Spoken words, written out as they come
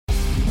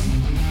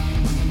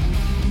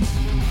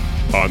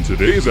On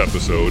today's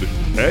episode,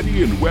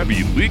 Eddie and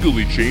Webby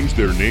legally changed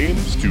their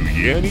names to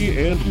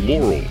Yanni and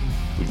Laurel.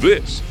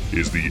 This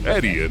is the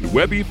Eddie and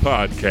Webby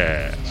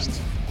Podcast.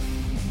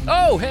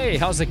 Oh, hey,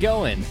 how's it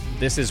going?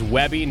 This is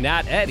Webby,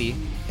 not Eddie.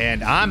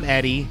 And I'm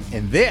Eddie,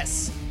 and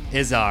this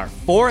is our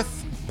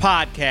fourth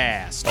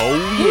podcast. Oh,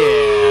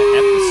 yeah,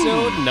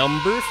 episode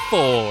number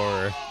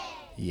 4.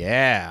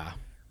 Yeah.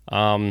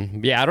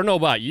 I don't know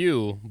about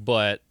you,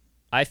 but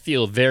I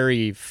feel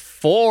very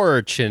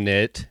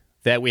fortunate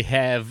that we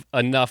have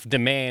enough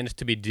demand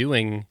to be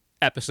doing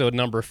episode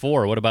number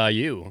 4. What about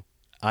you?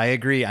 I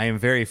agree. I am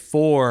very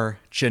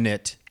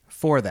fortunate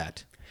for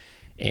that.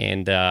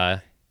 And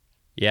and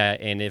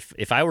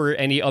if I were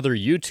any other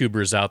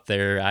YouTubers out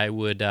there, I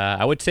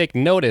would take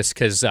notice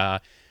because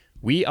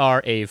we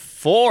are a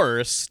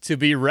force to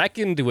be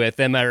reckoned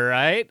with. Am I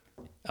right?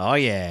 Oh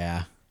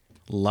yeah,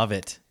 love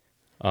it.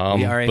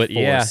 We are a force.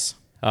 Yeah.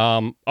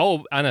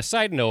 On a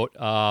side note,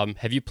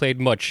 have you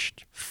played much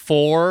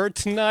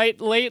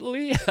Fortnite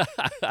lately?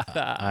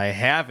 I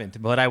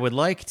haven't, but I would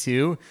like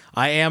to.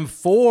 I am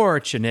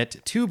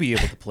fortunate to be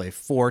able to play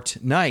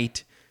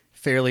Fortnite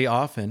fairly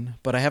often,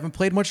 but I haven't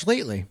played much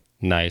lately.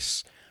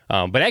 Nice.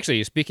 But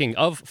actually, speaking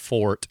of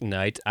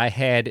Fortnite, I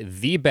had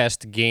the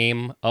best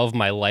game of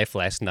my life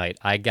last night.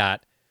 I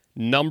got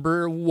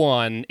number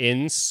 1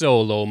 in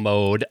solo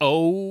mode.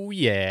 Oh,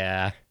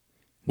 yeah.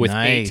 With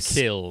nice.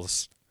 8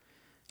 kills.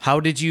 How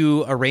did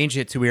you arrange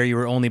it to where you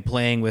were only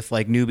playing with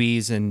like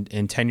newbies and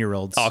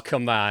 10-year-olds? Oh,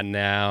 come on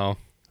now.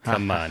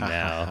 Come on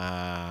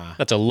now.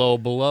 That's a low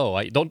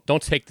blow.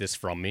 Don't take this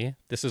from me.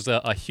 This is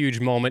a huge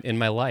moment in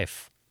my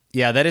life.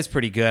 Yeah, that is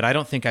pretty good. I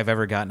don't think I've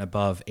ever gotten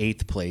above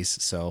 8th place,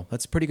 so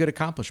that's a pretty good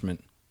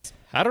accomplishment.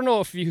 I don't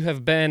know if you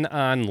have been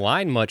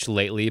online much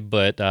lately,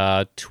 but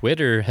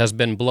Twitter has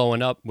been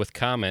blowing up with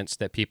comments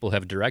that people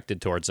have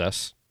directed towards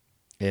us.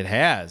 It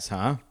has,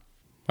 huh?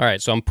 All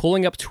right, so I'm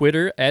pulling up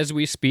Twitter as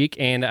we speak,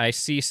 and I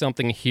see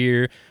something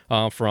here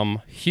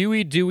from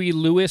Huey, Dewey,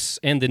 Lewis,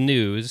 and the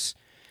News.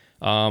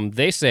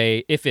 They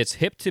say, if it's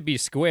hip to be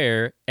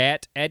square,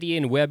 at Eddie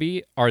and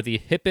Webby are the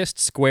hippest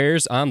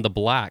squares on the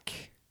block.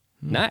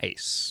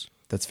 Nice.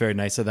 That's very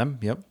nice of them,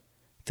 yep.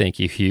 Thank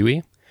you,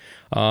 Huey.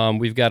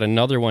 We've got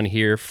another one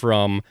here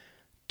from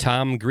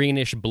Tom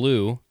Greenish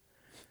Blue.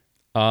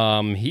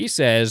 He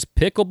says,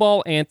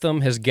 Pickleball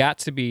Anthem has got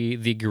to be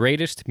the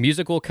greatest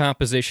musical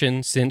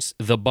composition since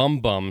the Bum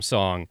Bum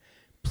song.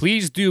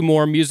 Please do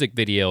more music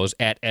videos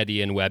at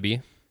Eddie and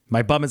Webby.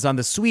 My bum is on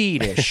the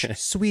Swedish.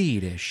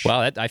 Swedish.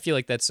 Wow, I feel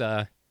like that's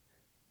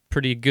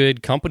pretty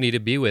good company to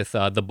be with,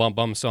 the Bum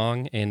Bum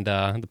song and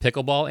the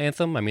Pickleball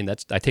Anthem. I mean,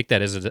 I take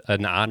that as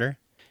an honor.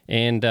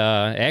 And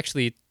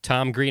actually,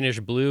 Tom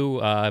Greenish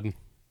Blue,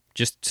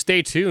 just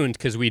stay tuned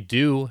because we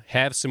do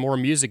have some more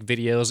music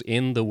videos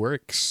in the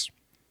works.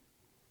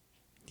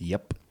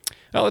 Yep.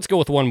 Let's go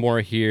with one more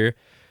here.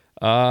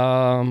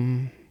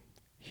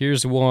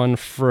 Here's one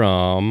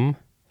from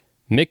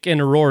Mick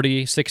and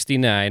Rorty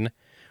 69.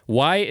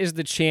 Why is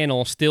the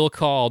channel still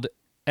called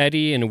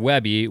Eddie and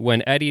Webby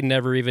when Eddie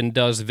never even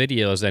does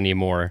videos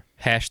anymore?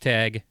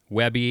 Hashtag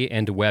Webby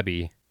and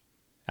Webby.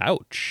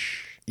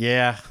 Ouch.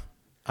 Yeah.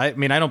 I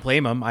mean, I don't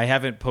blame him. I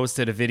haven't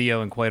posted a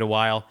video in quite a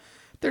while.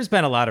 There's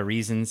been a lot of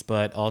reasons,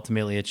 but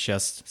ultimately it's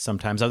just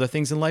sometimes other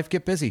things in life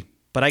get busy.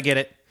 But I get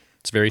it.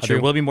 It's very true.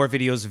 There will be more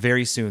videos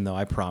very soon, though,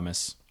 I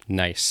promise.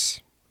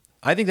 Nice.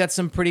 I think that's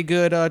some pretty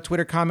good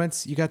Twitter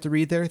comments you got to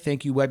read there.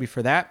 Thank you, Webby,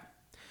 for that.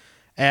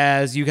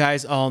 As you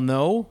guys all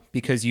know,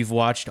 because you've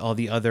watched all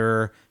the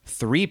other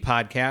 3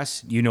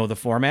 podcasts, you know the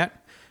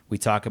format. We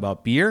talk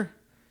about beer,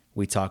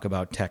 we talk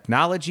about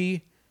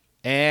technology,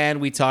 and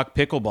we talk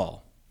pickleball.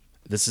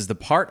 This is the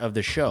part of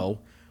the show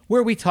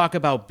where we talk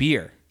about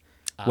beer.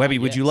 Webby,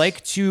 would you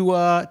like to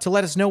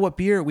let us know what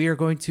beer we are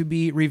going to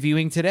be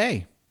reviewing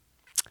today?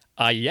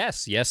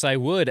 Yes, I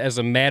would. As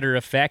a matter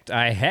of fact,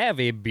 I have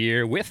a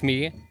beer with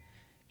me,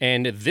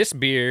 and this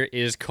beer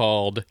is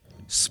called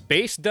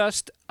Space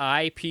Dust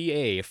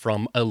IPA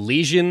from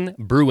Elysian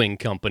Brewing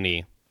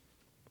Company.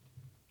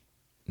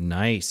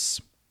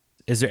 Nice.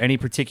 Is there any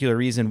particular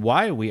reason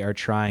why we are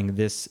trying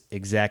this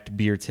exact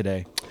beer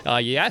today?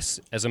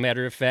 Yes, as a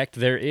matter of fact,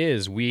 there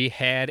is. We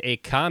had a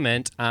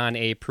comment on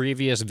a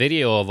previous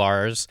video of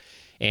ours,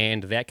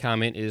 and that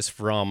comment is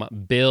from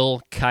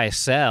Bill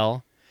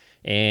Keisel.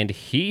 And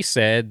he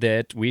said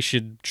that we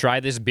should try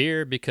this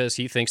beer because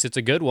he thinks it's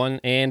a good one.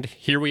 And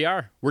here we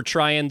are. We're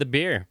trying the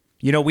beer.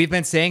 You know, we've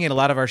been saying in a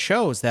lot of our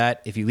shows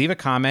that if you leave a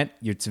comment,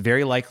 it's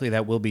very likely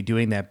that we'll be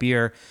doing that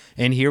beer.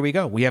 And here we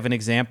go. We have an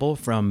example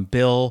from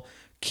Bill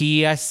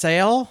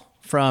Keisel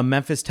from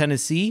Memphis,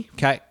 Tennessee.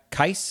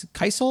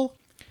 Keisel.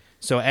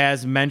 So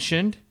as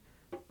mentioned,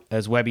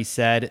 as Webby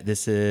said,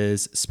 this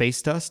is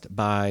Space Dust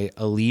by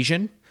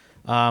Elysian.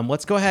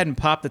 Let's go ahead and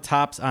pop the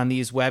tops on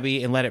these,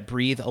 Webby, and let it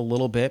breathe a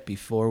little bit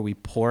before we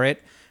pour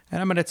it.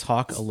 And I'm going to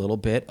talk a little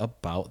bit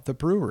about the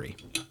brewery.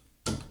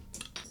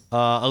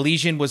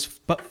 Elysian was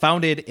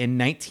founded in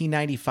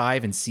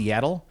 1995 in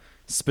Seattle,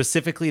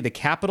 specifically the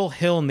Capitol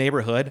Hill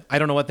neighborhood. I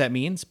don't know what that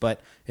means, but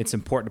it's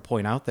important to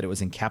point out that it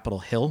was in Capitol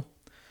Hill.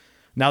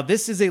 Now,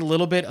 this is a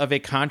little bit of a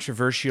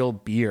controversial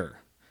beer.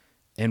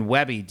 And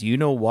Webby, do you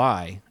know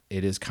why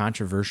it is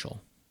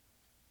controversial?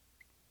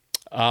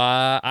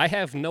 I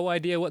have no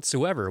idea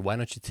whatsoever. Why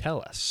don't you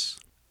tell us?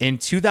 In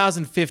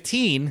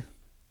 2015,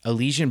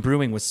 Elysian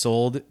Brewing was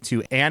sold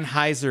to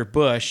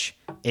Anheuser-Busch,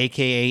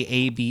 a.k.a.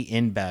 AB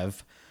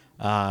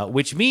InBev,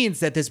 which means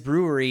that this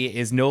brewery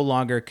is no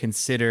longer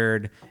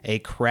considered a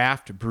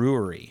craft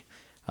brewery,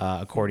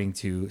 according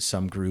to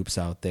some groups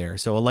out there.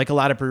 So like a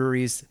lot of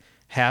breweries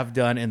have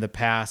done in the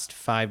past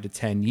 5 to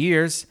 10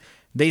 years,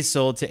 they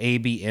sold to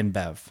AB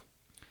InBev.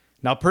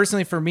 Now,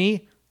 personally for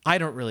me, I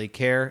don't really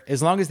care.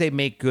 As long as they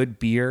make good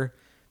beer,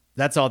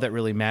 that's all that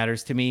really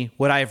matters to me.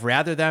 Would I have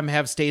rather them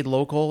have stayed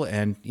local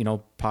and,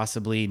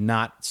 possibly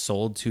not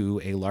sold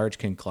to a large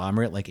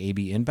conglomerate like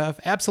AB InBev?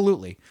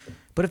 Absolutely.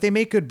 But if they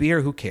make good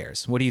beer, who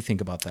cares? What do you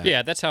think about that?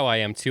 Yeah, that's how I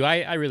am too.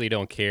 I really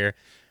don't care.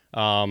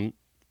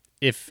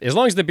 If as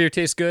long as the beer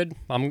tastes good,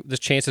 the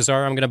chances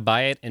are I'm going to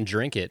buy it and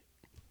drink it.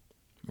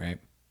 Right.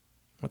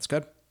 That's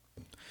good.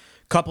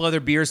 Couple other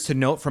beers to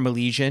note from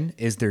Elysian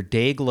is their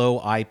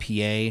Dayglow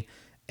IPA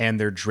and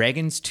their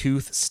Dragon's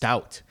Tooth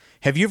Stout.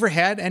 Have you ever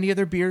had any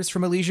other beers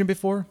from Elysian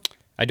before?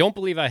 I don't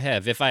believe I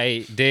have. If I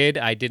did,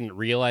 I didn't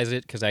realize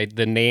it because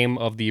the name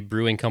of the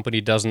brewing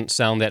company doesn't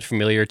sound that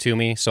familiar to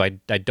me, so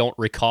I don't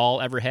recall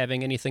ever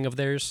having anything of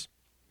theirs.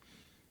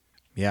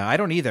 Yeah, I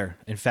don't either.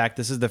 In fact,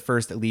 this is the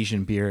first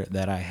Elysian beer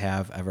that I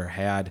have ever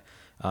had,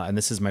 and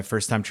this is my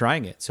first time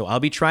trying it. So I'll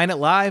be trying it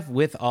live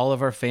with all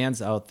of our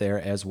fans out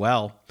there as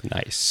well.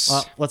 Nice.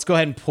 Let's go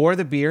ahead and pour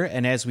the beer,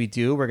 and as we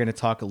do, we're going to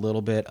talk a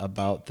little bit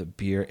about the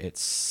beer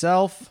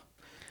itself.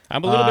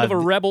 I'm a little bit of a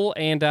rebel,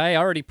 and I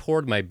already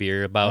poured my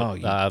beer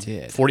about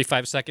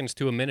 45 seconds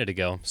to a minute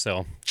ago.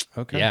 So,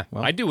 okay, yeah,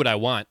 well, I do what I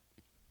want.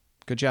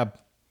 Good job.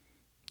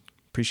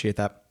 Appreciate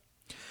that.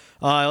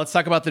 Let's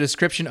talk about the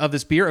description of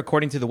this beer.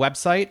 According to the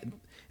website,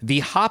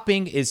 the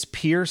hopping is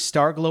pure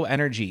Starglow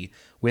energy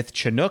with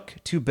Chinook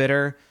to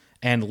bitter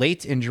and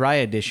late and dry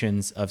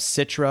additions of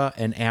Citra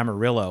and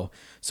Amarillo.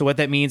 So what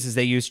that means is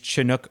they used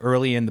Chinook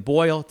early in the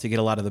boil to get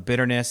a lot of the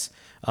bitterness,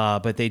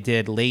 but they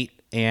did late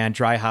and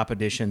dry hop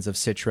additions of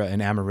Citra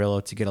and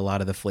Amarillo to get a lot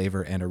of the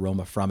flavor and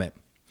aroma from it.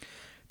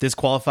 This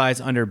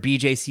qualifies under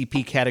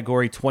BJCP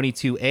category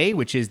 22A,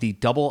 which is the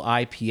double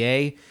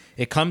IPA.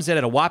 It comes in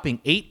at a whopping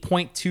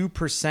 8.2%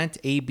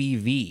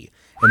 ABV,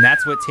 and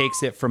that's what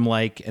takes it from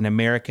like an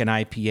American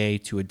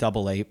IPA to a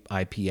double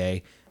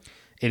IPA.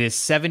 It is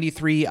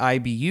 73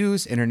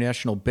 IBUs,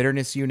 international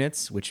bitterness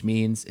units, which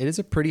means it is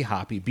a pretty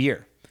hoppy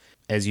beer.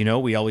 As you know,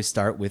 we always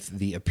start with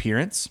the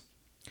appearance.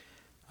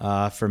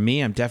 For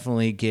me, I'm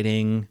definitely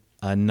getting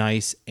a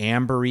nice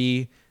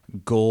ambery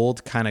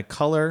gold kind of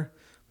color,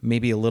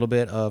 maybe a little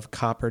bit of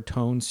copper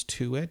tones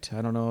to it.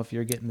 I don't know if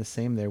you're getting the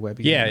same there,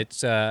 Webby. Yeah,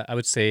 it's. I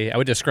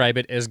would describe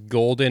it as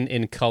golden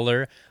in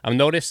color. I'm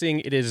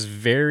noticing it is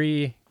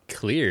very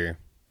clear.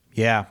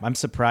 Yeah, I'm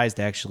surprised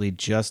actually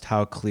just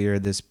how clear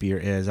this beer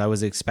is. I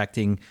was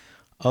expecting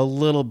a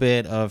little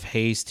bit of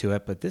haze to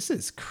it, but this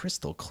is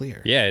crystal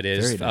clear. Yeah, it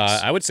is. Very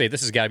nice. I would say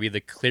this has got to be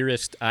the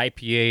clearest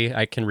IPA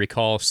I can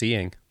recall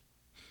seeing.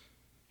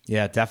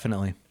 Yeah,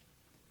 definitely.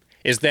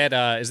 Is that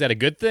a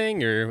good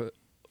thing, or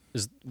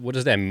what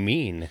does that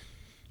mean?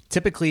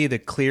 Typically, the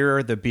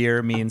clearer the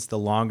beer means the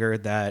longer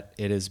that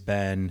it has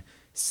been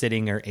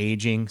sitting or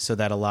aging, so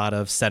that a lot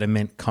of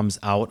sediment comes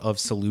out of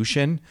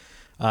solution.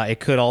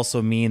 It could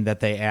also mean that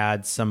they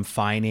add some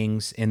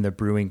finings in the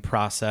brewing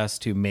process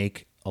to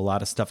make a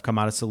lot of stuff come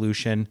out of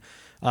solution.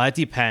 It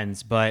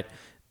depends, but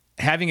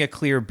having a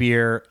clear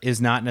beer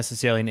is not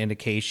necessarily an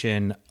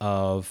indication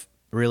of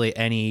really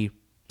any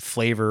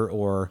flavor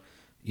or,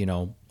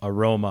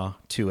 aroma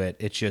to it.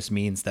 It just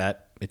means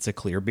that it's a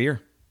clear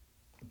beer.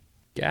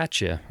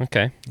 Gotcha.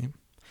 Okay.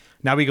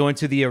 Now we go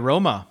into the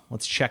aroma.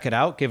 Let's check it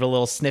out. Give it a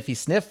little sniffy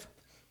sniff.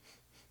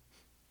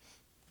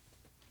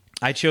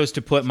 I chose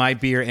to put my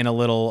beer in a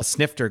little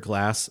snifter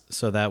glass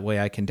so that way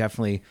I can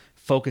definitely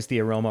focus the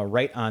aroma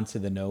right onto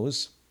the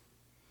nose.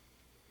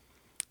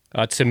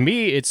 To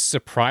me, it's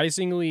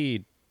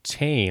surprisingly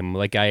tame.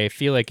 Like, I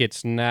feel like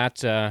it's not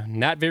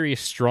very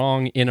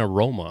strong in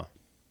aroma.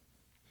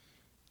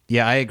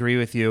 Yeah, I agree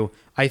with you.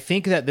 I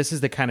think that this is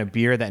the kind of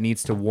beer that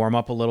needs to warm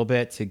up a little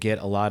bit to get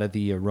a lot of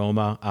the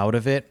aroma out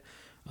of it.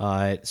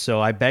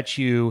 So I bet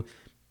you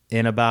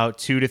in about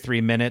 2 to 3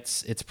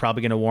 minutes, it's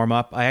probably going to warm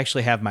up. I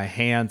actually have my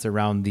hands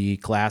around the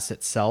glass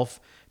itself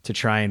to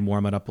try and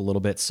warm it up a little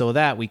bit so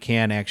that we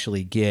can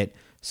actually get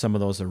some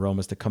of those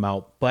aromas to come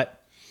out.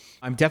 But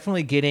I'm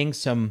definitely getting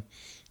some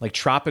like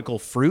tropical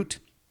fruit,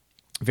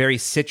 very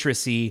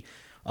citrusy,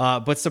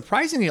 but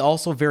surprisingly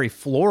also very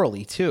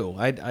florally too.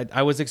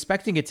 I was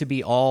expecting it to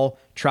be all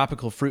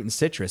tropical fruit and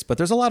citrus, but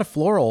there's a lot of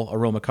floral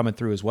aroma coming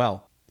through as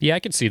well. Yeah, I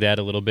can see that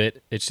a little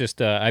bit. It's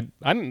just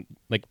I'm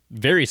like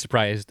very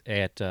surprised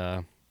at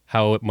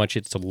how much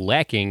it's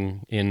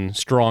lacking in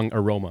strong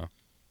aroma.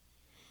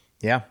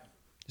 Yeah,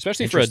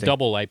 especially for a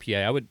double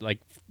IPA.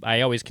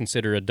 I always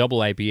consider a double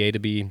IPA to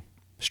be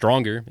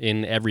stronger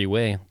in every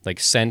way, like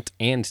scent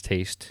and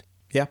taste.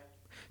 Yeah.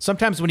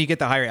 Sometimes when you get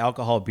the higher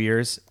alcohol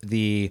beers,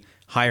 the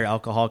higher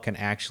alcohol can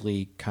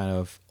actually kind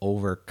of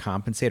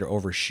overcompensate or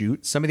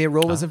overshoot some of the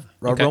aromas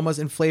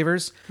and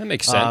flavors. That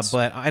makes sense.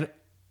 But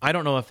I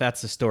don't know if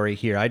that's the story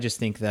here. I just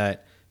think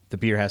that the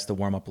beer has to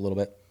warm up a little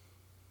bit.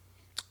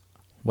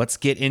 Let's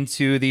get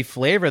into the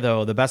flavor,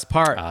 though, the best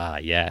part. Ah,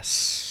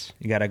 yes.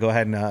 You got to go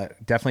ahead and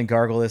definitely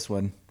gargle this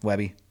one,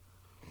 Webby.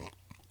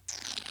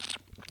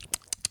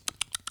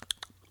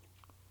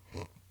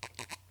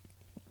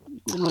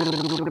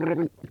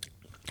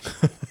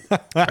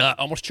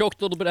 Almost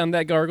choked a little bit on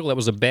that gargle. That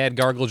was a bad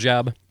gargle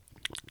job.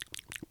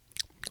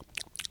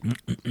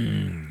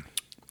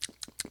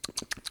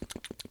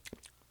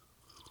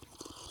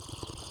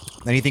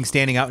 Anything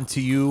standing out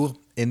to you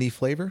in the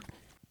flavor?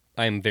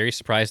 I am very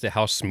surprised at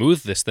how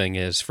smooth this thing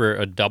is for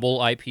a double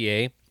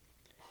IPA.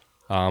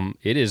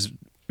 It is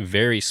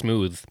very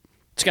smooth.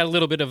 It's got a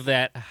little bit of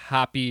that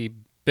hoppy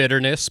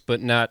bitterness,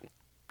 but not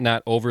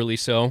overly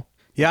so.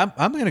 Yeah,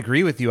 I'm going to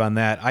agree with you on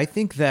that. I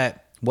think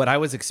that what I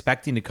was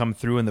expecting to come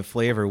through in the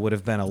flavor would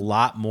have been a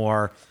lot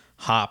more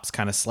hops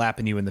kind of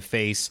slapping you in the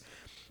face,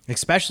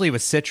 especially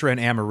with Citra and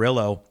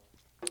Amarillo.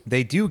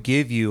 They do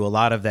give you a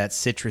lot of that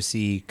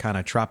citrusy kind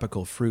of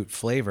tropical fruit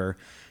flavor,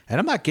 and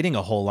I'm not getting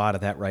a whole lot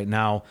of that right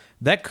now.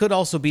 That could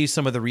also be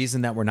some of the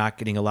reason that we're not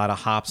getting a lot of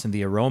hops in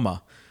the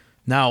aroma.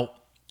 Now,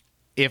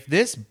 if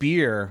this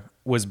beer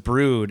was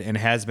brewed and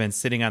has been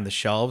sitting on the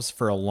shelves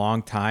for a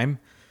long time,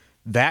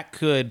 that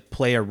could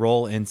play a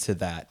role into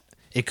that.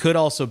 It could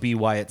also be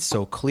why it's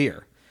so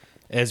clear.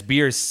 As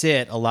beers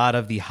sit, a lot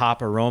of the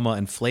hop aroma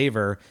and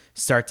flavor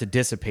start to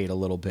dissipate a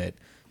little bit.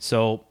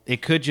 So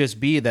it could just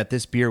be that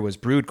this beer was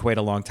brewed quite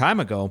a long time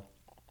ago,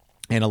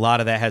 and a lot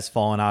of that has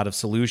fallen out of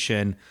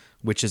solution,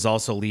 which is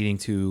also leading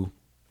to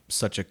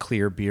such a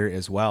clear beer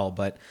as well.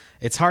 But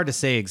it's hard to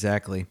say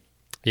exactly.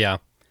 Yeah.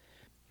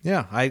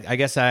 Yeah, I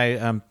guess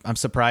I'm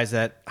surprised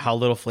at how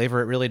little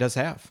flavor it really does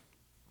have.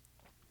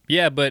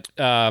 Yeah, but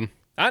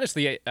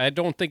honestly, I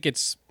don't think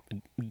it's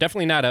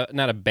definitely not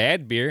a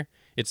bad beer.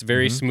 It's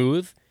very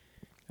smooth.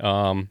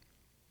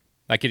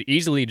 I could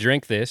easily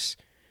drink this.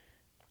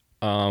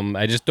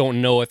 I just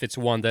don't know if it's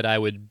one that I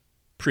would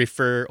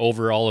prefer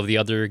over all of the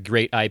other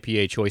great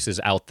IPA choices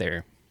out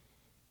there.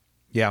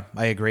 Yeah,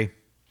 I agree.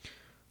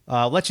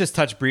 Let's just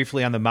touch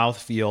briefly on the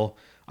mouthfeel.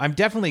 I'm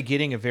definitely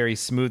getting a very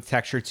smooth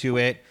texture to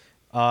it.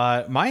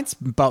 Mine's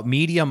about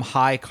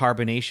medium-high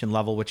carbonation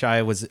level, which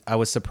I was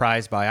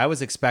surprised by. I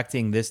was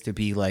expecting this to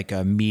be like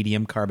a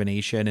medium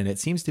carbonation, and it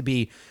seems to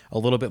be a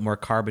little bit more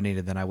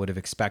carbonated than I would have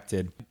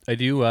expected. I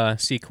do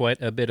see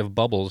quite a bit of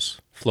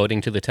bubbles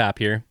floating to the top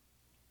here.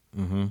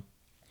 Mm-hmm.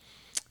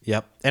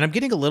 Yep. And I'm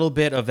getting a little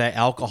bit of that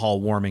alcohol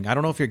warming. I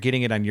don't know if you're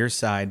getting it on your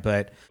side,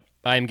 but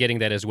I'm getting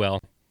that as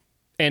well.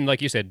 And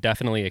like you said,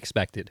 definitely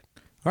expected.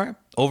 All right.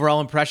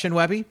 Overall impression,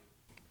 Webby?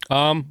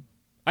 I'm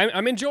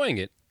enjoying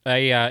it.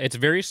 It's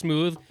very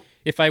smooth.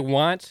 If I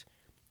want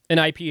an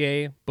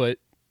IPA, but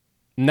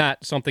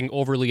not something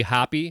overly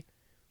hoppy,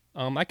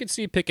 I could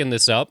see picking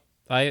this up.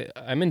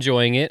 I'm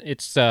enjoying it.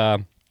 It's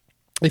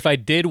if I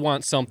did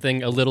want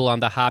something a little on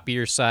the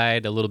hoppier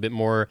side, a little bit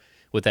more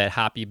with that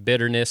hoppy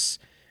bitterness,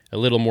 a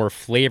little more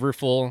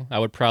flavorful, I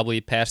would probably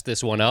pass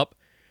this one up.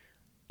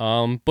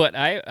 But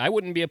I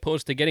wouldn't be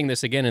opposed to getting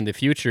this again in the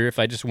future if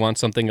I just want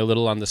something a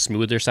little on the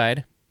smoother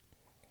side.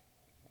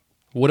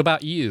 What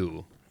about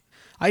you?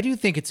 I do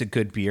think it's a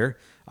good beer.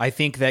 I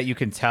think that you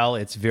can tell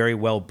it's very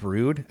well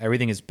brewed.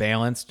 Everything is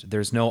balanced.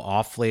 There's no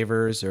off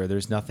flavors, or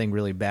there's nothing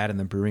really bad in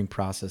the brewing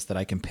process that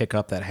I can pick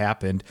up that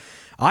happened.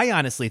 I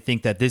honestly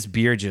think that this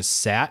beer just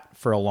sat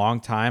for a long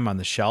time on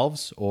the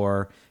shelves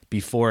or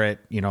before it,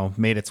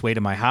 made its way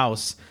to my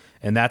house.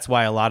 And that's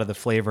why a lot of the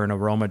flavor and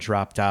aroma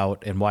dropped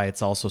out and why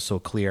it's also so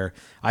clear.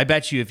 I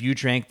bet you if you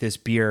drank this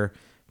beer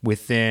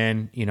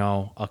within,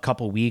 a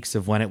couple weeks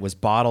of when it was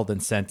bottled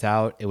and sent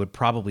out, it would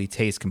probably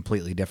taste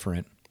completely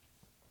different.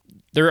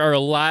 There are a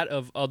lot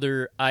of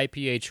other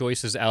IPA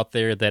choices out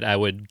there that I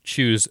would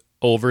choose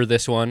over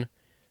this one,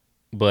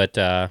 but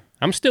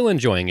I'm still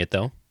enjoying it,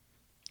 though.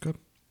 Good.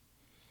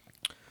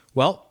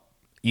 Well,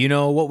 you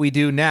know what we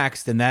do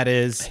next, and that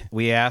is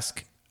we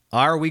ask,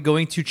 are we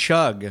going to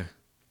chug?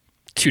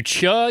 To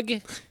chug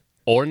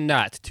or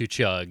not to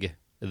chug?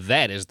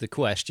 That is the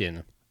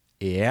question.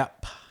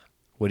 Yep.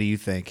 What do you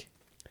think?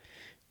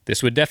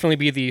 This would definitely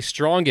be the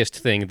strongest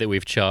thing that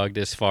we've chugged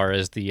as far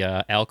as the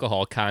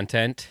alcohol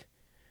content.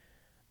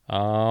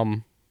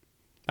 I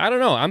don't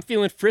know. I'm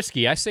feeling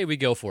frisky. I say we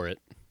go for it.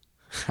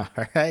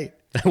 All right.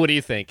 What do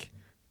you think?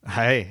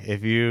 Hey,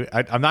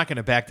 I'm not going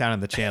to back down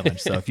on the challenge.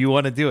 So if you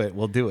want to do it,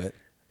 we'll do it.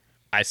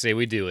 I say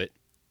we do it.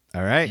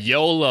 All right.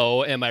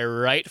 YOLO. Am I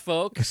right,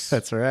 folks?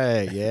 That's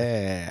right.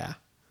 Yeah.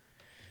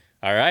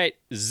 All right.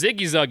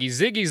 Ziggy zuggy,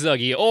 ziggy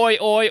zuggy. Oi,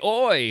 oi,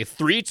 oi.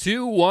 3,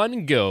 2,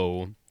 1,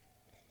 go.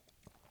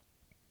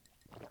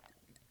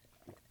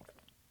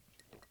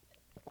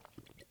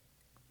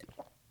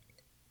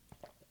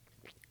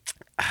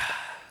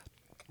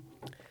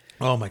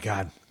 Oh, my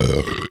God.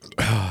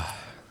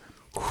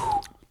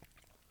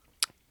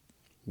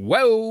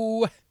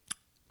 Whoa.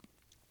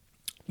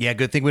 Yeah,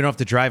 good thing we don't have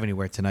to drive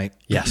anywhere tonight.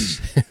 Yes.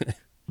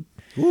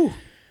 Ooh.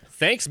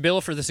 Thanks,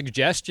 Bill, for the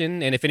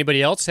suggestion. And if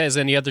anybody else has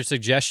any other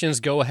suggestions,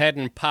 go ahead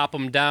and pop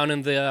them down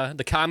in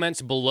the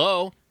comments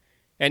below.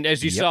 And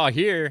as you saw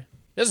here,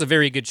 there's a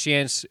very good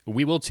chance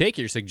we will take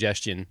your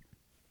suggestion.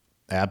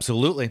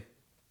 Absolutely.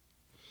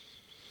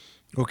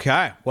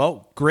 Okay.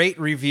 Well, great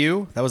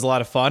review. That was a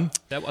lot of fun.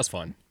 That was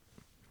fun.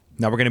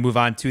 Now we're going to move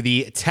on to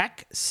the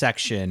tech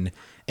section.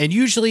 And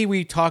usually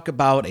we talk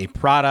about a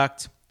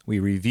product, we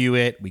review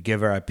it, we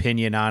give our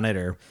opinion on it,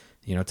 or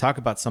talk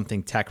about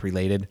something tech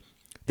related.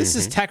 This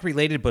is tech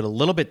related, but a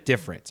little bit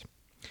different.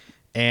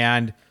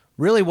 And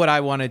really what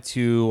I wanted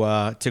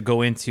to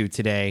go into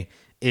today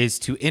is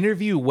to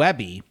interview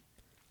Webby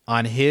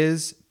on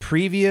his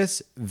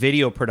previous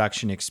video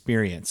production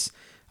experience.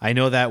 I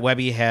know that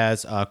Webby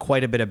has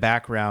quite a bit of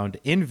background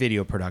in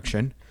video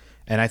production,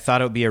 and I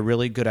thought it would be a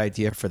really good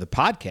idea for the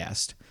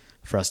podcast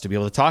for us to be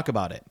able to talk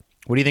about it.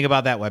 What do you think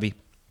about that, Webby?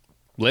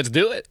 Let's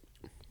do it.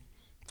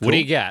 Cool. What do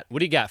you got? What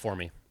do you got for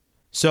me?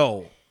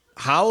 So,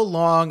 how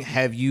long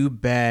have you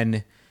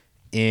been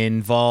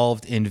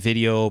involved in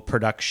video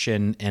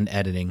production and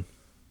editing?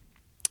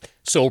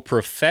 So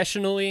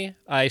professionally,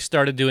 I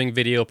started doing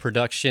video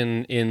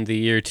production in the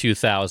year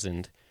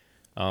 2000.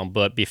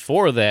 But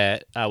before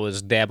that, I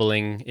was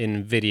dabbling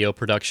in video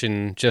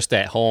production just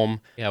at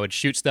home. I would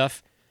shoot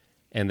stuff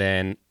and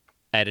then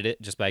edit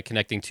it just by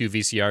connecting two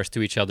VCRs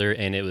to each other,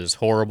 and it was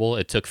horrible.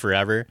 It took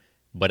forever,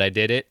 but I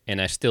did it, and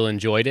I still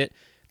enjoyed it.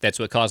 That's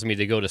what caused me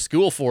to go to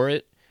school for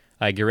it.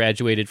 I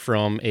graduated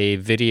from a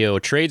video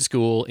trade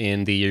school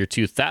in the year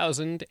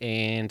 2000,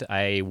 and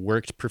I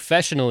worked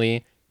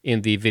professionally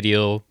in the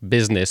video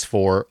business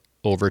for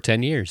over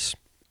 10 years.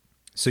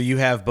 So you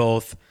have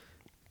both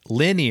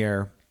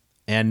linear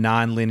and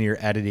non-linear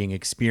editing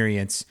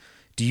experience.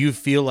 Do you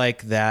feel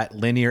like that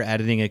linear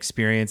editing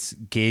experience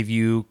gave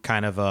you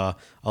kind of a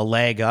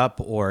leg up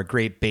or a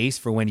great base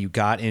for when you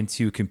got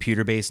into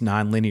computer-based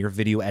non-linear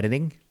video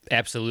editing?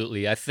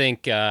 Absolutely. I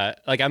think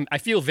I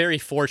feel very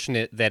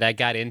fortunate that I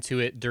got into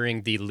it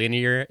during the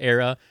linear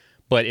era,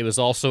 but it was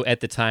also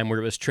at the time where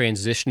it was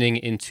transitioning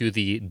into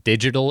the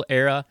digital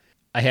era.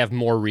 I have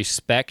more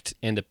respect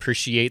and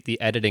appreciate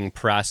the editing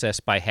process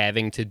by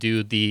having to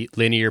do the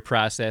linear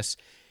process.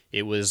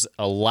 It was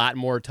a lot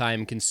more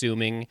time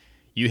consuming.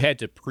 You had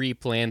to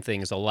pre-plan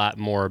things a lot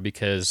more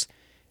because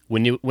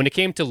when it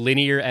came to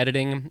linear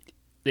editing,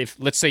 if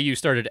let's say you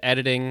started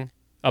editing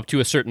up to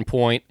a certain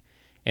point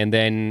and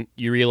then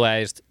you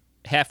realized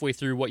halfway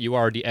through what you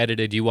already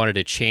edited you wanted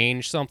to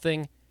change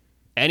something,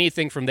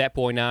 anything from that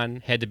point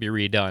on had to be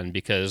redone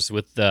because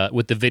with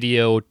the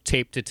video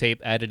tape to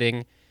tape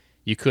editing,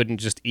 you couldn't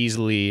just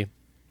easily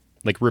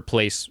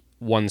replace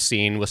one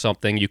scene with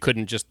something. You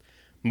couldn't just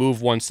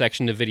move one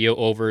section of video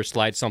over,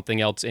 slide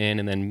something else in,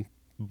 and then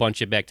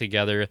bunch it back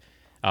together.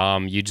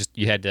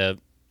 You had to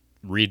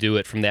redo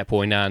it from that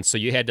point on. So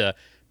you had to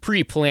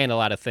pre-plan a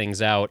lot of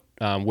things out.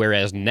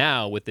 Whereas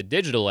now with the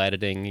digital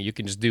editing, you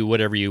can just do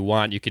whatever you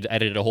want. You could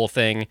edit a whole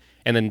thing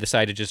and then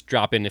decide to just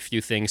drop in a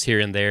few things here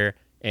and there,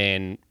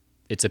 and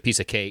it's a piece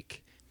of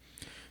cake.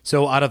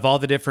 So out of all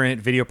the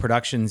different video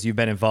productions you've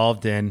been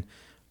involved in,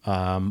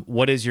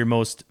 what is your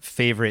most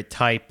favorite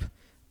type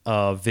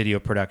of video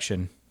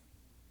production?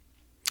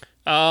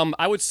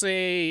 I would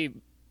say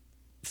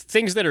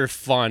things that are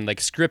fun, like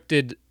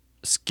scripted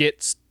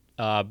skits,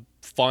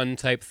 fun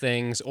type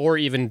things, or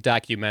even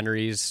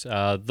documentaries.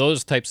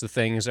 Those types of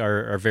things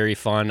are very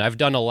fun. I've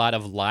done a lot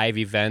of live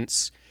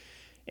events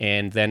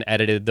and then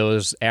edited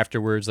those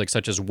afterwards,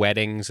 such as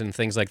weddings and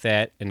things like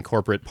that, and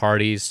corporate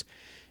parties.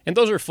 And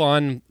those are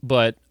fun,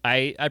 but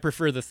I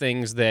prefer the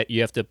things that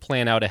you have to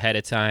plan out ahead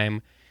of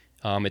time.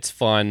 It's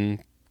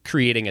fun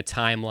creating a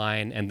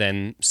timeline and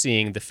then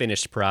seeing the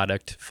finished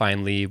product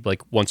finally,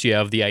 once you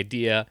have the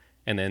idea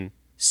and then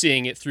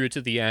seeing it through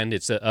to the end.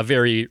 It's a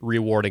very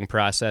rewarding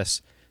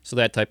process. So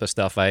that type of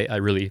stuff I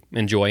really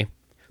enjoy.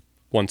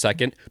 1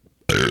 second.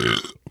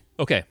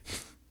 Okay.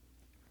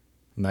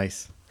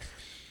 Nice.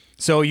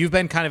 So you've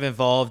been kind of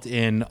involved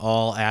in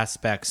all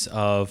aspects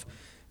of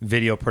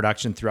video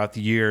production throughout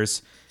the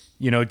years.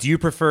 Do you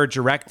prefer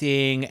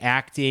directing,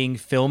 acting,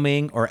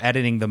 filming, or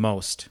editing the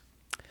most?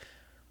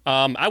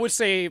 I would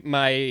say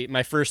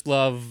my first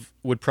love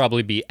would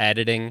probably be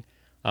editing.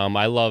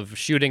 I love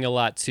shooting a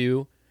lot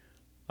too,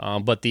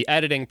 but the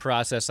editing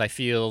process I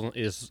feel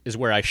is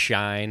where I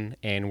shine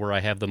and where I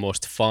have the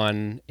most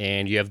fun,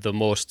 and you have the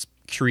most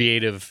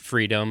creative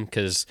freedom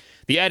because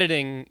the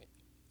editing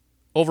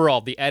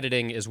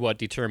is what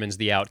determines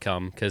the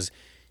outcome, because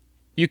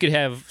you could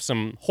have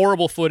some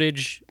horrible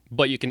footage,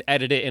 but you can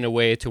edit it in a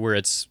way to where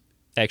it's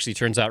actually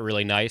turns out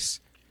really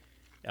nice.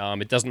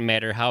 It doesn't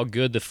matter how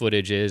good the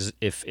footage is.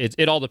 If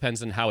it all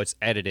depends on how it's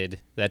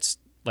edited. That's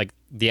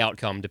the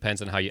outcome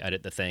depends on how you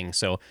edit the thing.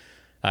 So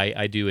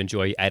I do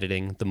enjoy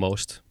editing the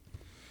most.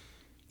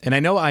 And I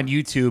know on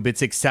YouTube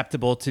it's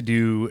acceptable to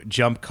do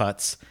jump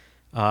cuts.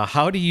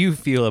 How do you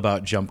feel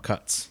about jump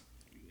cuts?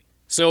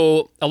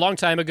 So a long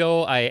time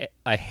ago, I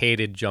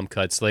hated jump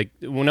cuts. Like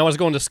when I was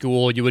going to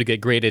school, you would get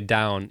graded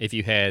down if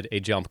you had a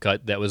jump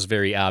cut that was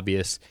very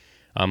obvious.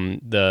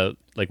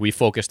 We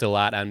focused a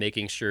lot on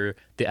making sure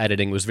the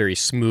editing was very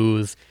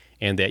smooth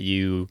and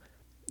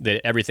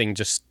that everything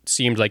just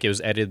seemed like it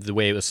was edited the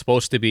way it was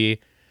supposed to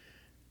be.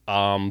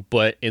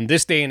 But in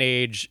this day and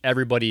age,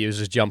 everybody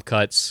uses jump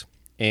cuts,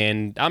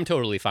 and I'm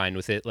totally fine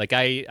with it. Like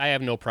I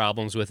have no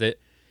problems with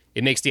it.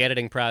 It makes the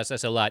editing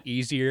process a lot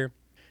easier.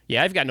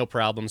 Yeah, I've got no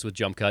problems with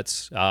jump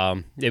cuts.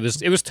 It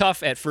was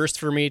tough at first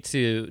for me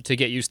to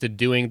get used to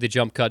doing the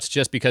jump cuts,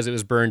 just because it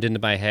was burned into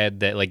my head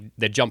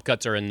that jump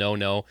cuts are a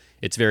no-no.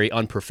 It's very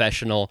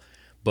unprofessional,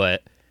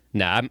 but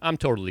nah, I'm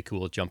totally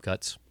cool with jump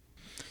cuts.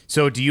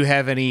 So do you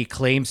have any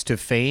claims to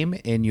fame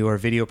in your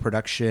video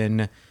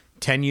production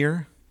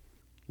tenure?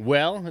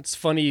 Well, it's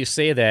funny you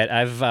say that.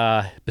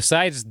 I've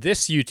besides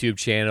this YouTube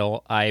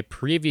channel, I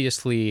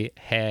previously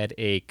had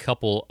a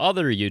couple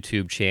other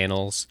YouTube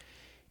channels.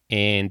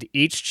 And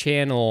each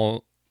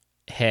channel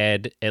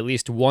had at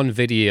least one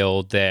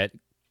video that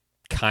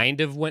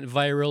kind of went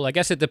viral. I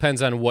guess it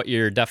depends on what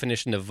your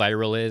definition of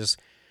viral is,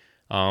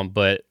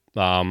 but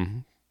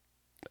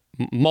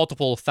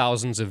multiple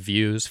thousands of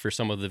views for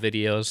some of the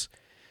videos.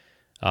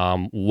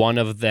 One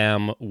of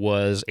them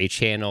was a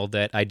channel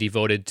that I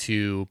devoted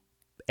to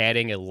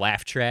adding a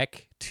laugh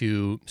track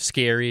to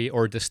scary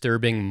or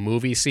disturbing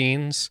movie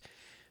scenes.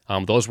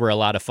 Those were a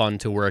lot of fun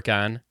to work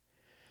on.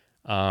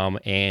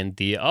 And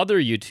the other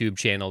YouTube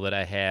channel that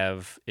I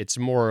have, it's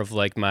more of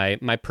like my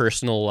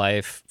personal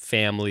life,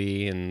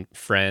 family and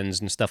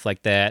friends and stuff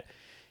like that.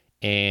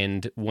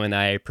 And when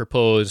I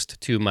proposed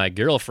to my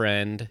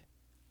girlfriend,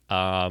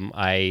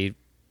 I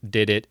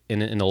did it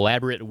in an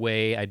elaborate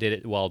way. I did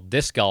it while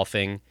disc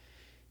golfing,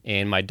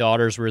 and my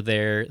daughters were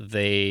there.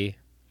 They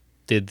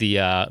did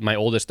my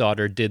oldest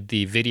daughter did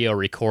the video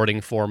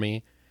recording for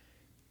me.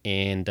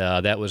 And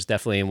that was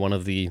definitely one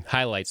of the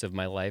highlights of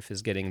my life,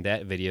 is getting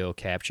that video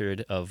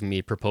captured of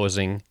me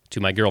proposing to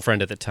my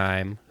girlfriend at the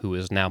time, who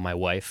is now my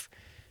wife.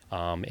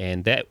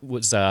 And that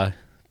was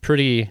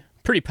pretty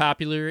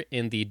popular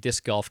in the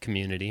disc golf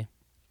community.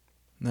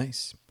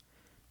 Nice.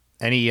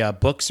 Any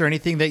books or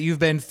anything that you've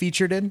been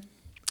featured in?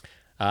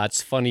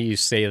 It's funny you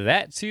say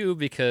that, too,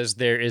 because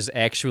there is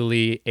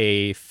actually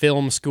a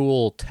film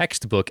school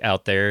textbook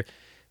out there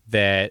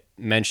that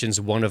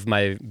mentions one of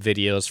my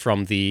videos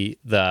from the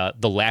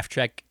laugh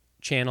track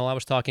channel I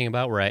was talking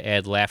about, where I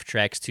add laugh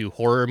tracks to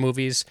horror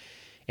movies.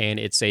 And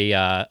it's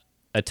a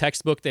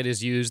textbook that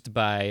is used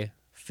by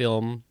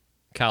film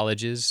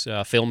colleges,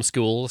 film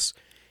schools,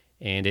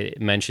 and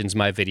it mentions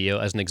my video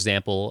as an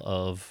example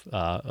of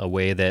a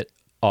way that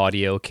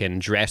audio can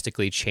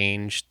drastically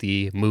change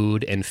the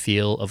mood and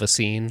feel of a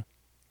scene.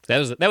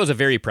 That was a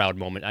very proud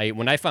moment.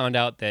 When I found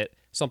out that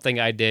something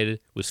I did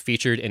was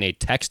featured in a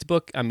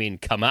textbook. I mean,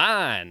 come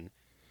on.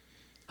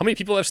 How many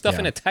people have stuff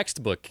in a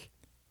textbook?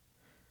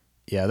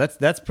 Yeah,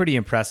 that's pretty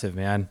impressive,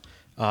 man.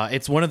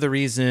 It's one of the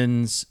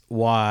reasons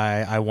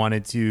why I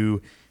wanted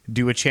to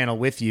do a channel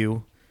with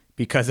you,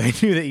 because I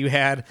knew that you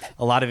had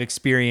a lot of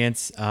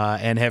experience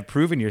and have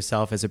proven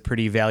yourself as a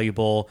pretty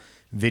valuable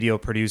video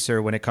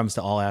producer when it comes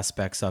to all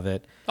aspects of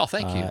it. Oh,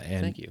 thank you.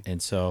 Thank you.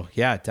 And so,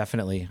 yeah,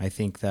 definitely. I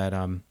think that,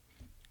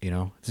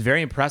 it's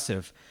very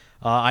impressive.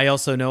 I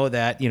also know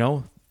that,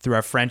 through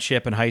our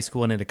friendship in high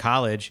school and into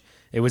college,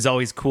 it was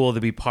always cool to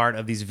be part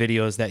of these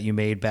videos that you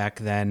made back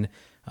then,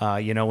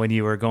 when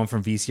you were going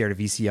from VCR to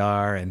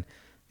VCR and,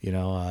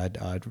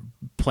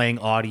 playing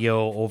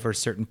audio over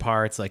certain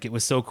parts. Like, it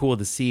was so cool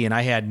to see, and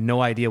I had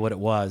no idea what it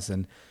was.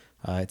 And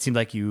it seemed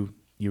like you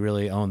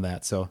really owned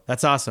that. So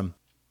that's awesome.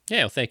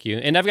 Yeah, well, thank you.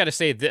 And I've got to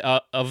say,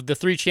 of the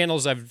three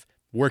channels I've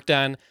worked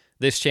on,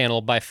 this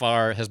channel by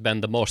far has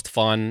been the most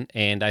fun,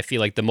 and I feel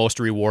like the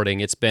most rewarding.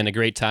 It's been a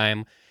great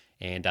time,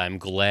 and I'm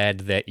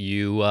glad that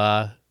you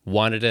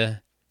wanted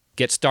to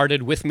get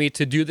started with me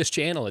to do this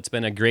channel. It's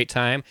been a great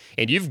time,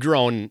 and you've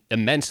grown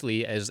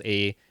immensely as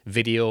a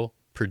video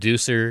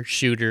producer,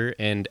 shooter,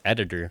 and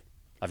editor,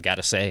 I've got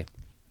to say.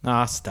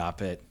 Ah,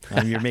 stop it.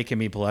 You're making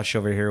me blush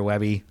over here,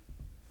 Webby.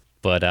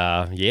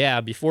 But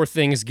before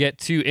things get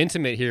too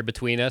intimate here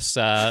between us,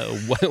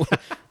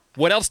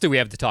 what else do we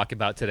have to talk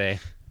about today?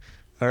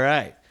 All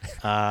right.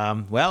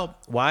 Well,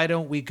 why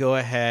don't we go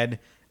ahead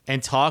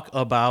and talk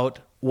about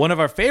one of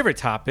our favorite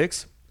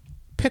topics,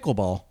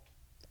 pickleball.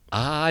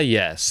 Ah,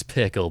 yes,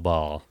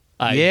 pickleball.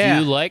 I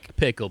do like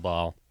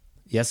pickleball.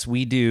 Yes,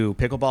 we do.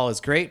 Pickleball is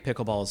great.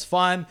 Pickleball is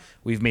fun.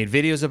 We've made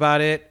videos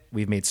about it.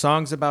 We've made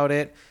songs about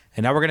it.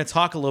 And now we're going to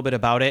talk a little bit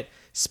about it.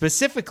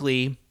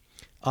 Specifically,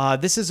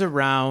 this is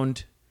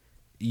around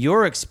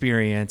your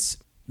experience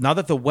now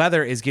that the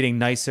weather is getting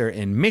nicer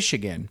in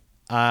Michigan.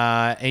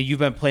 And you've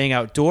been playing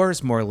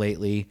outdoors more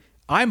lately.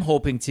 I'm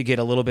hoping to get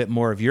a little bit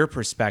more of your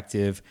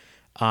perspective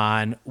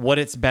on what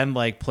it's been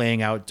like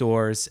playing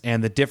outdoors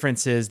and the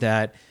differences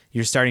that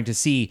you're starting to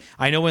see.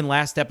 I know in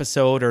last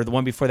episode or the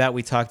one before that,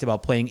 we talked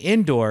about playing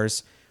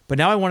indoors, but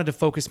now I wanted to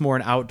focus more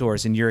on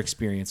outdoors and your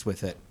experience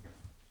with it.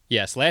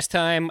 Yes, last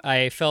time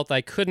I felt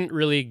I couldn't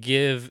really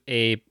give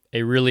a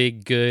a really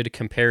good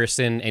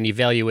comparison and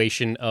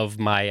evaluation of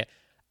my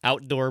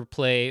outdoor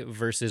play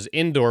versus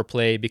indoor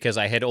play because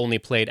I had only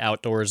played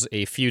outdoors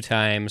a few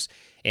times,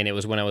 and it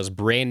was when I was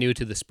brand new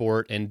to the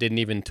sport and didn't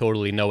even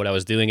totally know what I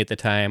was doing at the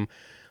time.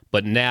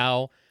 But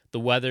now the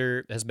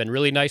weather has been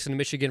really nice in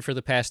Michigan for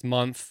the past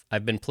month.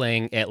 I've been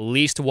playing at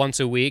least once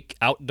a week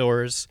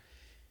outdoors,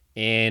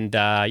 and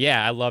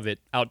I love it.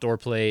 Outdoor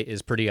play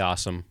is pretty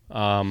awesome.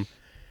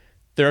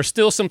 There are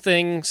still some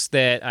things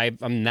that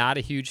I'm not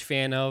a huge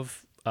fan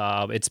of.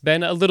 It's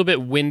been a little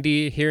bit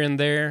windy here and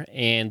there,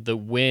 and the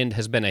wind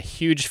has been a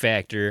huge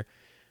factor.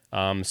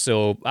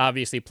 So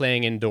obviously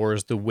playing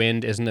indoors, the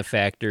wind isn't a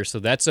factor. So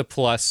that's a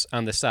plus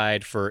on the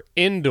side for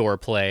indoor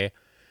play.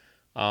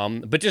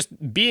 But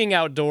just being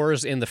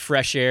outdoors in the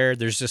fresh air,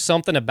 there's just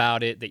something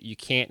about it that you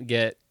can't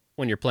get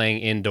when you're playing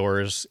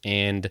indoors.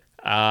 And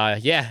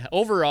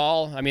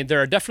overall, I mean,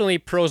 there are definitely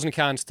pros and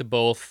cons to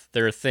both.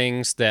 There are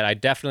things that I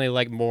definitely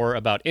like more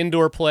about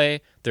indoor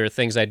play. There are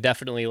things I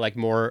definitely like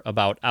more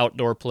about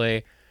outdoor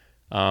play.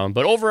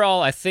 But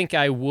overall, I think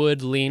I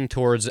would lean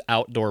towards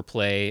outdoor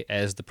play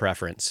as the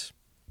preference.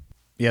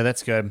 Yeah,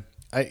 that's good.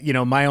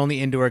 My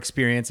only indoor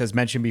experience, as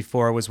mentioned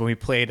before, was when we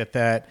played at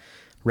that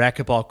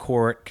racquetball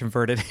court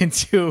converted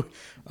into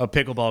a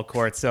pickleball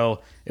court.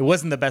 So it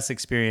wasn't the best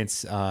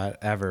experience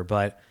ever,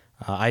 but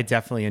I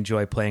definitely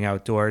enjoy playing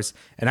outdoors.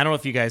 And I don't know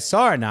if you guys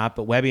saw or not,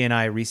 but Webby and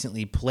I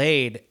recently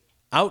played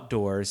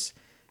outdoors,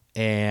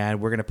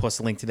 and we're going to post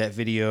a link to that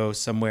video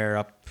somewhere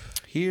up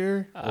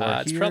here.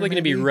 It's probably going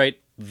to be right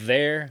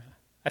there.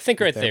 I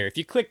think right there. If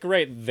you click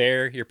right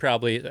there,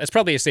 that's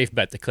probably a safe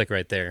bet to click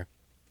right there.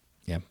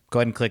 Yeah, go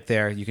ahead and click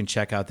there. You can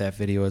check out that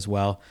video as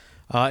well.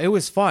 It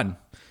was fun.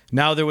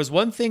 Now, there was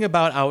one thing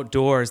about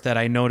outdoors that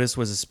I noticed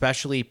was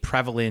especially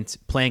prevalent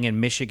playing in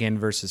Michigan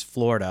versus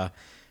Florida.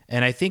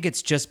 And I think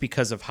it's just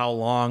because of how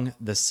long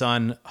the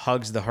sun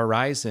hugs the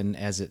horizon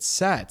as it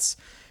sets.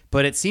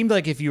 But it seemed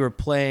like if you were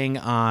playing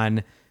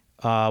on,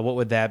 what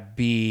would that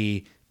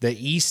be, the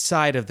east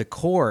side of the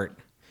court,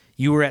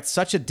 you were at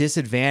such a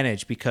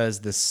disadvantage because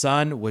the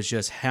sun was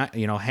just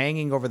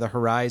hanging over the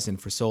horizon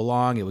for so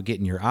long. It would get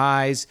in your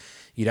eyes.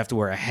 You'd have to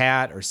wear a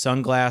hat or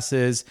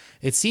sunglasses.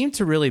 It seemed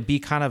to really be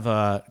kind of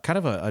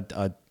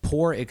a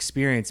poor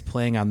experience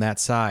playing on that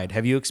side.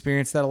 Have you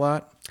experienced that a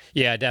lot?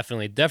 Yeah,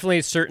 definitely.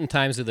 Definitely certain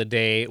times of the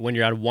day when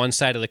you're on one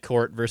side of the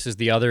court versus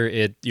the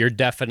other, you're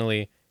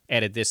definitely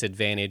at a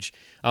disadvantage.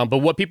 But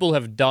what people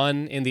have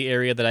done in the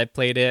area that I've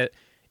played at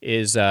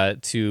is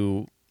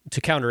to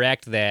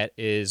counteract that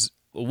is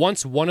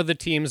once one of the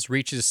teams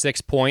reaches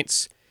 6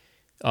 points,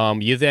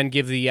 you then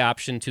give the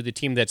option to the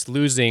team that's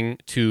losing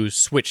to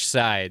switch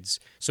sides.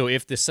 So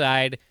if the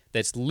side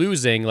that's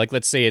losing, like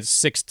let's say it's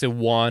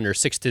 6-1 or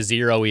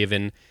 6-0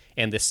 even,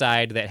 and the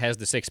side that has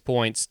the 6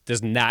 points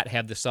does not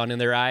have the sun in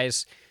their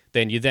eyes,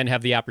 then you then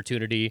have the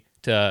opportunity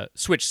to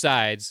switch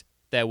sides.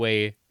 That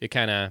way it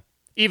kind of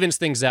evens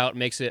things out,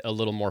 makes it a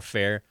little more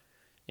fair,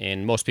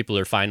 and most people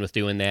are fine with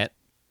doing that.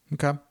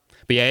 Okay.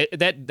 But yeah,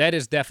 that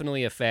is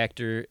definitely a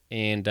factor,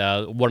 and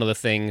one of the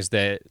things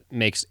that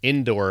makes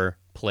indoor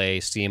play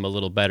seem a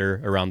little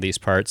better around these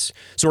parts.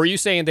 So are you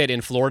saying that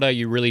in Florida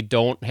you really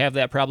don't have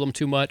that problem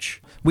too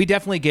much? We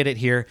definitely get it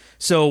here.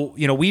 So,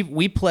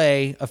 we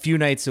play a few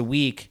nights a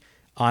week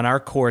on our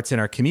courts in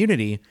our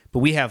community, but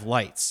we have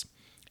lights.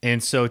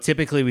 And so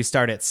typically we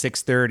start at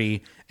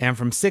 6:30, and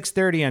from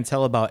 6:30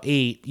 until about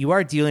 8, you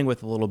are dealing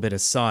with a little bit of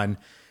sun,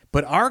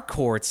 but our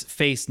courts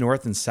face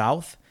north and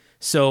south.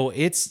 So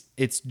it's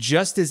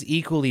just as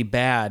equally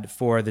bad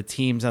for the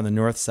teams on the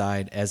north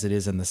side as it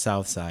is on the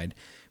south side.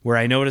 Where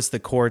I noticed the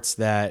courts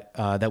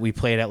that we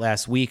played at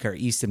last week are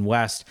east and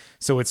west,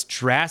 so it's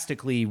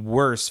drastically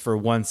worse for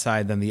one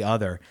side than the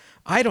other.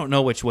 I don't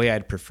know which way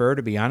I'd prefer,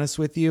 to be honest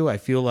with you. I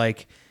feel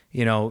like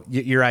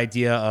your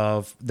idea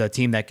of the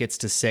team that gets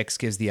to 6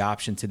 gives the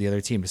option to the other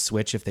team to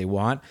switch if they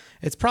want.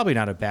 It's probably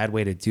not a bad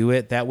way to do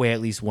it. That way,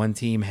 at least one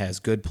team has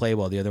good play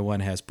while the other one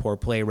has poor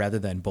play, rather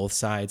than both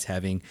sides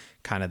having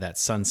kind of that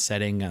sun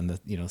setting on the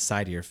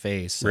side of your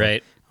face. So,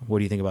 right. What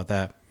do you think about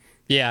that?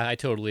 Yeah, I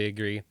totally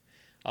agree.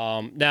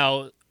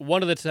 Now,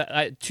 one of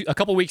a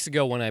couple weeks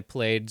ago when I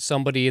played,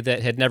 somebody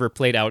that had never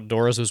played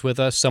outdoors was with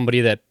us.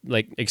 Somebody that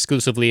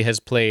exclusively has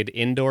played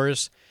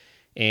indoors.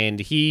 And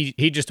he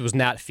just was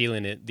not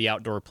feeling it, the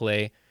outdoor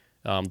play.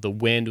 The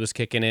wind was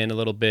kicking in a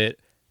little bit,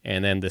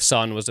 and then the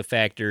sun was a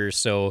factor.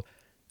 So,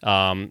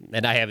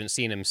 and I haven't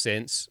seen him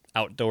since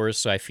outdoors,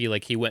 so I feel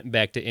like he went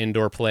back to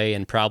indoor play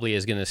and probably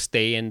is going to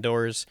stay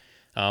indoors.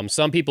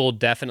 Some people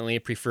definitely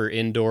prefer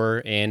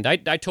indoor, and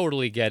I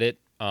totally get it.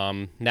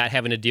 Not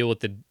having to deal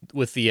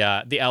with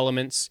the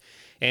elements.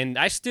 And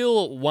I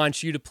still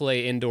want you to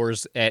play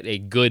indoors at a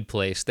good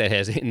place that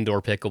has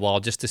indoor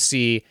pickleball, just to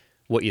see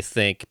what you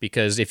think,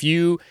 because if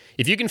you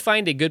can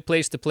find a good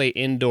place to play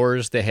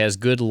indoors that has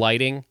good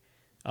lighting,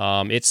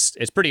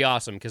 it's pretty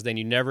awesome, because then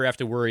you never have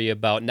to worry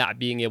about not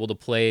being able to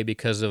play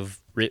because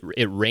of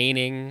it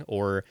raining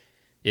or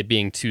it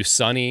being too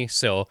sunny.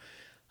 So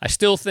I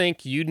still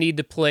think you need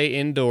to play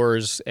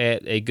indoors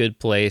at a good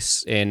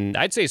place. And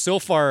I'd say so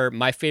far,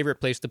 my favorite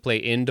place to play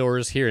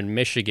indoors here in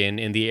Michigan,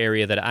 in the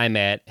area that I'm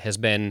at, has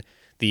been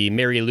the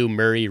Mary Lou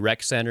Murray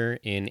Rec Center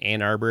in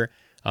Ann Arbor.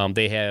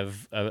 They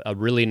have a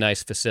really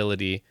nice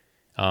facility.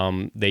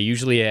 They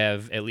usually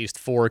have at least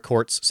 4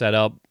 courts set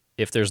up.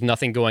 If there's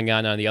nothing going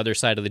on the other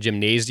side of the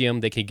gymnasium,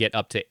 they can get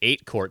up to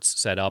 8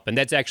 courts set up. And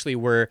that's actually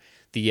where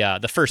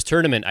the first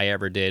tournament I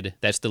ever did,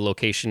 that's the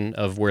location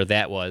of where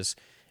that was.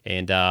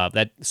 And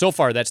that so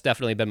far, that's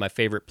definitely been my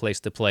favorite place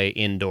to play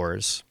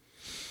indoors.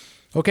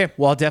 Okay,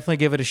 well, I'll definitely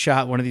give it a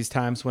shot one of these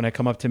times when I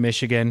come up to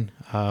Michigan.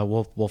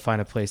 We'll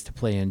find a place to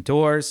play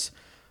indoors.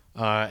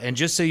 And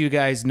just so you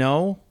guys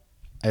know,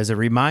 as a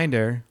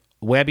reminder,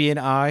 Webby and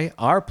I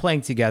are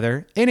playing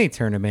together in a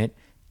tournament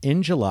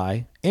in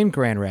July in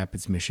Grand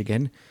Rapids,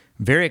 Michigan.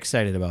 Very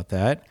excited about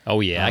that.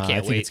 Oh, yeah, I can't wait.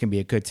 I think it's going to be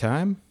a good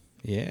time.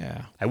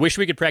 Yeah. I wish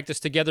we could practice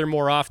together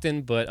more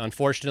often, but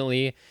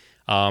unfortunately,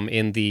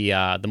 in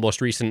the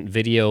most recent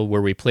video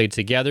where we played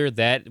together,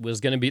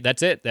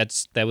 that's it.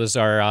 That was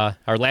our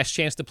last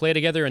chance to play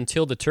together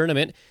until the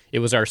tournament. It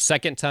was our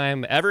second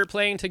time ever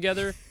playing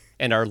together,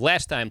 and our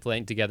last time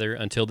playing together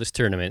until this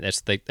tournament.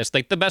 That's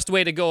like the best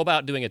way to go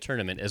about doing a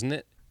tournament, isn't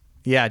it?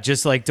 Yeah,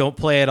 just like don't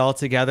play it all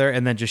together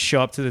and then just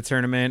show up to the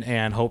tournament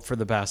and hope for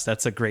the best.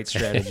 That's a great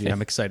strategy.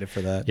 I'm excited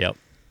for that. Yep.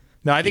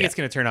 No, I think it's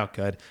going to turn out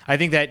good. I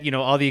think that,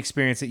 all the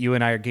experience that you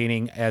and I are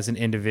gaining as an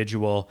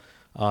individual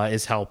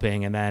is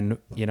helping. And then,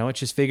 it's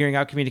just figuring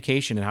out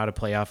communication and how to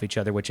play off each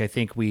other, which I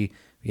think we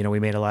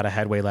made a lot of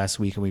headway last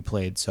week and we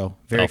played. So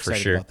very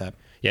excited about that.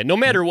 Yeah, no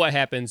matter what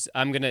happens,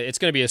 it's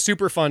gonna be a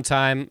super fun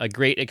time, a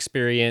great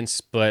experience,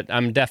 but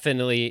I'm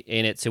definitely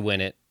in it to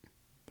win it.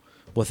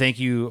 Well, thank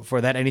you for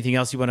that. Anything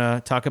else you want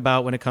to talk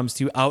about when it comes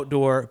to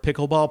outdoor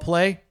pickleball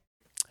play?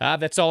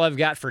 That's all I've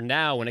got for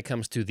now when it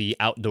comes to the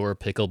outdoor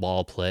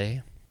pickleball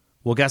play.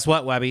 Well, guess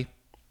what, Webby?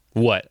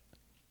 What?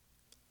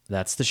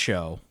 That's the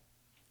show.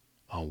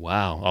 Oh,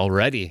 wow.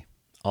 Already.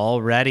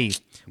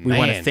 We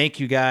want to thank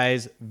you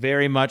guys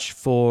very much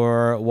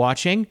for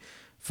watching.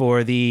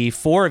 For the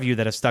 4 of you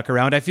that have stuck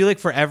around, I feel like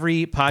for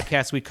every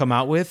podcast we come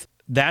out with,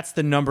 that's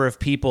the number of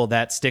people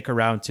that stick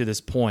around to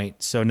this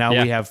point. So now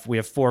we have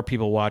 4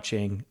 people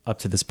watching up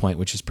to this point,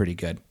 which is pretty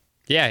good.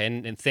 Yeah,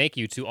 and thank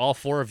you to all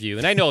 4 of you.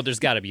 And I know there's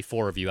got to be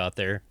 4 of you out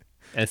there.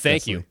 And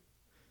thank you.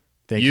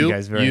 Thank you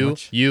guys very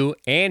much. You.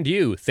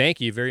 Thank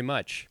you very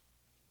much.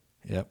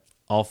 Yep.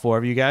 All 4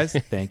 of you guys,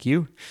 thank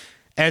you.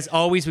 As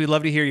always, we'd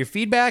love to hear your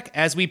feedback.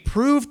 As we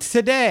proved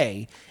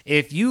today,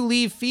 if you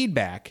leave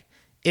feedback,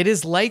 it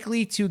is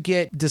likely to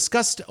get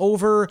discussed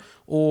over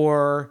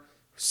or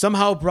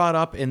somehow brought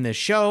up in this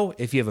show.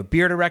 If you have a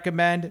beer to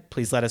recommend,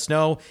 please let us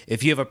know.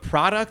 If you have a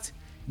product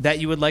that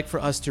you would like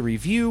for us to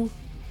review,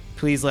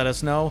 please let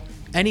us know.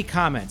 Any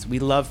comments, we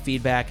love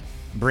feedback.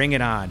 Bring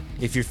it on.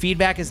 If your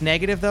feedback is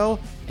negative, though,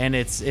 and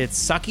it's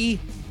sucky,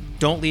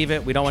 don't leave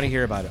it. We don't want to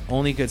hear about it.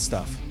 Only good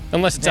stuff.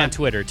 Unless it's on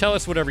Twitter. Tell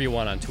us whatever you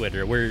want on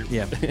Twitter.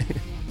 Yeah,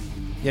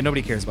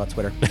 nobody cares about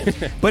Twitter.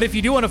 But if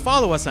you do want to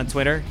follow us on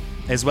Twitter,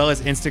 as well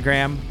as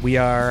Instagram, we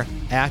are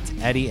at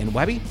Eddie and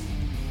Webby.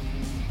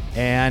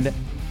 And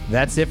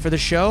that's it for the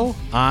show.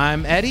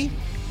 I'm Eddie.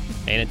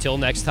 And until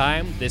next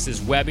time, this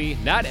is Webby,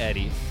 not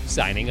Eddie,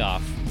 signing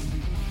off.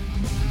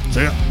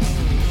 See ya.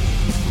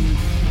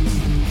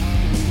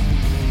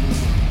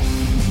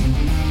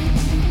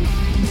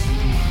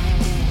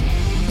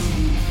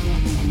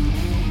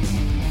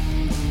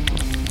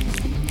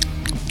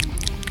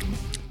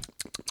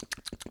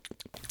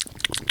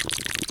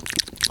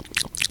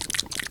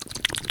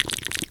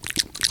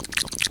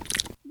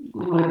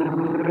 Thank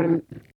you.